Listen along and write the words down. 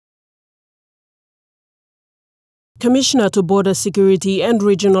Commissioner to Border Security and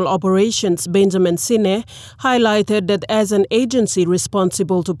Regional Operations Benjamin Sine highlighted that as an agency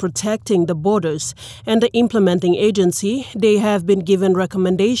responsible to protecting the borders and the implementing agency, they have been given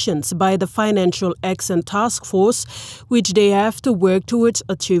recommendations by the Financial Action Task Force, which they have to work towards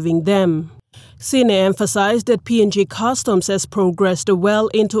achieving them. Sine emphasized that Png Customs has progressed well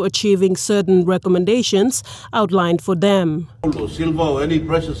into achieving certain recommendations outlined for them. Silver or any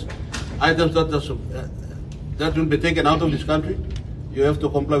precious items that will be taken out of this country, you have to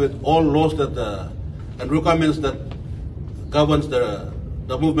comply with all laws and requirements that governs the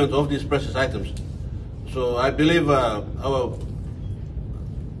movement of these precious items. So I believe our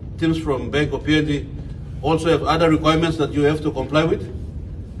teams from Bank of Png also have other requirements that you have to comply with,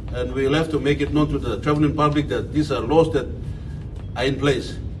 and we'll have to make it known to the traveling public that these are laws that are in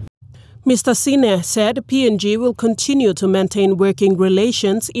place. Mr. Sine said Png will continue to maintain working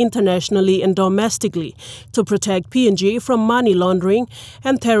relations internationally and domestically to protect Png from money laundering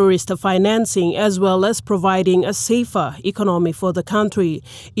and terrorist financing, as well as providing a safer economy for the country.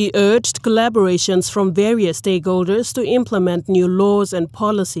 He urged collaborations from various stakeholders to implement new laws and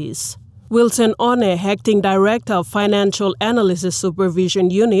policies. Wilson One, Acting Director of Financial Analysis Supervision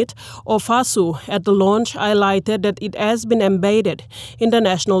Unit, or FASU, at the launch highlighted that it has been embedded in the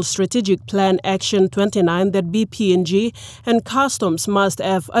National Strategic Plan Action 29 that BPNG and Customs must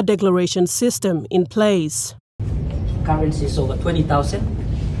have a declaration system in place. Currencies over 20,000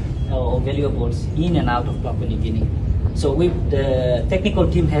 valuables in and out of Papua New Guinea. So the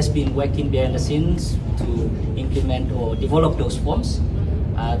technical team has been working behind the scenes to implement or develop those forms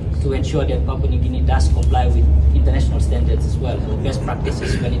to ensure that Papua New Guinea does comply with international standards as well, or best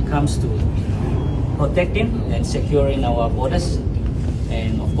practices when it comes to protecting and securing our borders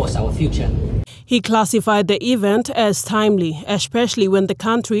and, of course, our future. He classified the event as timely, especially when the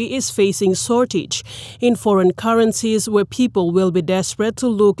country is facing shortage in foreign currencies where people will be desperate to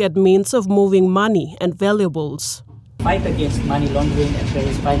look at means of moving money and valuables. Fight against money laundering and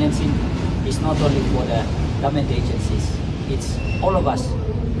terrorist financing is not only for the government agencies, it's all of us,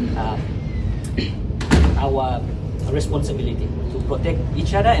 our responsibility to protect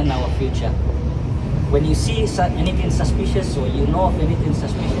each other and our future. When you see anything suspicious or you know of anything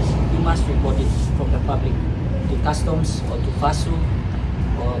suspicious, you must report it from the public to Customs or to FASU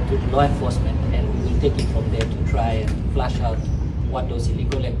or to law enforcement, and we will take it from there to try and flush out what those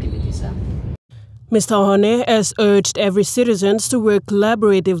illegal activities are. Mr. Hone has urged every citizen to work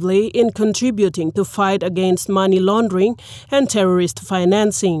collaboratively in contributing to fight against money laundering and terrorist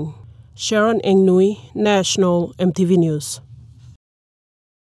financing. Sharon Engnui, National EMTV News.